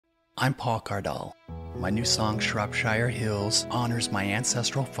I'm Paul Cardall. My new song, Shropshire Hills, honors my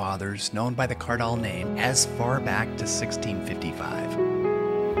ancestral fathers, known by the Cardall name, as far back to 1655.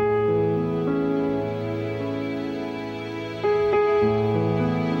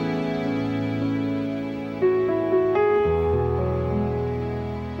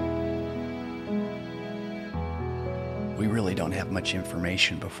 We really don't have much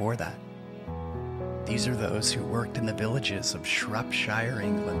information before that. These are those who worked in the villages of Shropshire,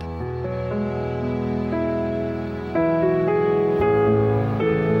 England.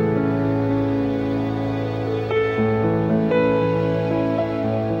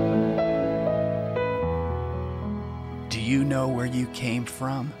 Do you know where you came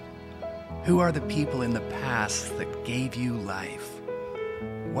from? Who are the people in the past that gave you life?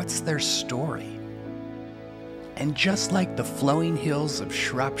 What's their story? And just like the flowing hills of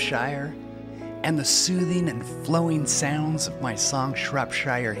Shropshire and the soothing and flowing sounds of my song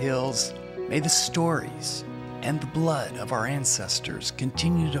Shropshire Hills, may the stories and the blood of our ancestors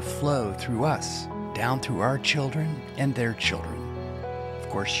continue to flow through us, down through our children and their children. Of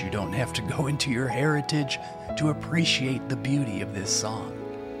course, you don't have to go into your heritage to appreciate the beauty of this song.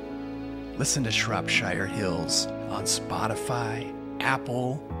 Listen to Shropshire Hills on Spotify,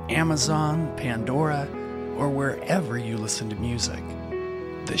 Apple, Amazon, Pandora, or wherever you listen to music.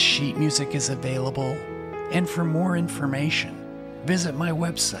 The sheet music is available, and for more information, visit my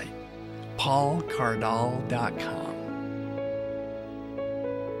website, paulcardall.com.